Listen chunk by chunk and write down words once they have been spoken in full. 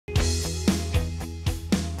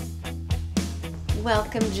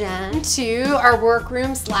Welcome, Jen, to our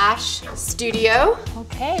workroom slash studio.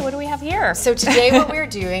 Okay, what do we have here? So today what we're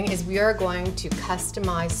doing is we are going to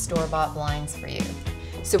customize store-bought blinds for you.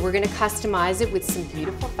 So we're going to customize it with some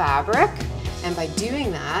beautiful fabric, and by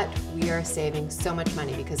doing that, we are saving so much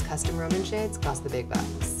money because custom Roman shades cost the big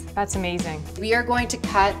bucks. That's amazing. We are going to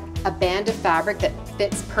cut a band of fabric that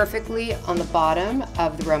fits perfectly on the bottom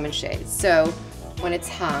of the Roman shades. So when it's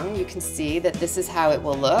hung, you can see that this is how it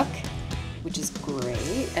will look, which is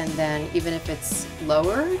great. And then even if it's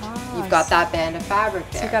lowered, you've got that band of fabric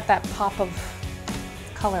there. So you got that pop of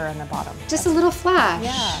color on the bottom. Just a little flash.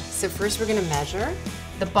 Yeah. So first we're gonna measure.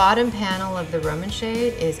 The bottom panel of the Roman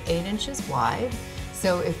shade is 8 inches wide.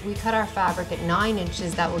 So if we cut our fabric at 9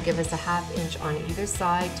 inches, that will give us a ½ inch on either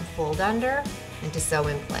side to fold under and to sew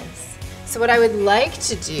in place. So what I would like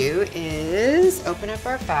to do is open up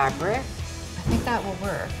our fabric. I think that will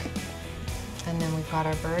work. And then we've got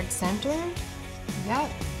our bird centered. Yep.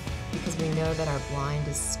 Because we know that our blind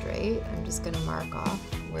is straight, I'm just gonna mark off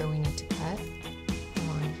where we need to cut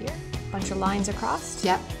along here. Bunch of lines across.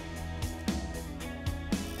 Yep.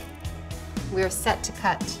 We are set to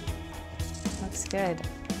cut. Looks good.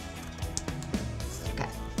 Okay,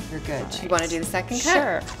 we're good. Right. You want to do the second cut?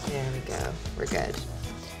 Sure. There we go. We're good.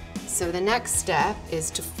 So the next step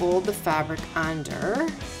is to fold the fabric under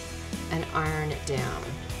and iron it down.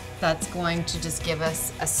 That's going to just give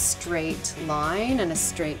us a straight line and a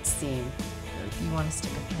straight seam. So if you want to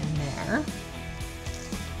stick a pin there,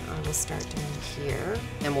 I will start doing here.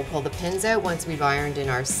 And we'll pull the pins out once we've ironed in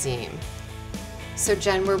our seam. So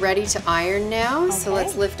Jen, we're ready to iron now, Okay. So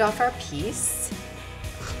let's lift off our piece.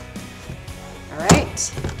 All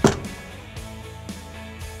right.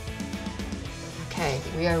 Okay,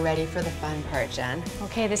 we are ready for the fun part, Jen.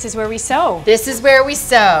 Okay, this is where we sew. This is where we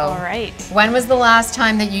sew. All right. When was the last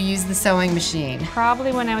time that you used the sewing machine?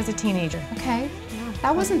 Probably when I was a teenager. Okay,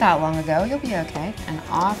 that wasn't that long ago. You'll be okay. And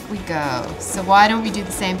off we go. So why don't we do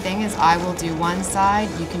the same thing as I will do one side,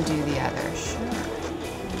 you can do the other. Sure.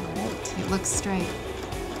 All right. It looks straight.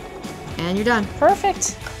 And you're done.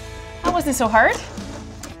 Perfect. That wasn't so hard.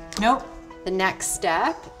 Nope. The next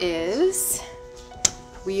step is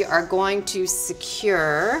we are going to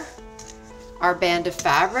secure our band of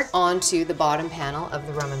fabric onto the bottom panel of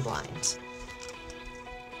the Roman blind.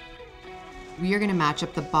 We are going to match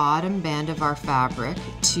up the bottom band of our fabric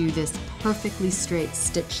to this perfectly straight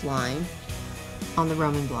stitch line on the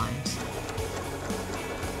Roman blind.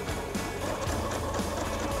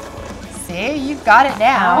 See, you've got it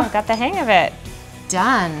now. Oh, got the hang of it.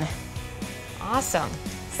 Done. Awesome.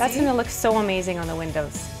 That's See? gonna look so amazing on the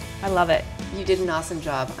windows. I love it. You did an awesome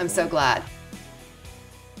job. I'm so glad.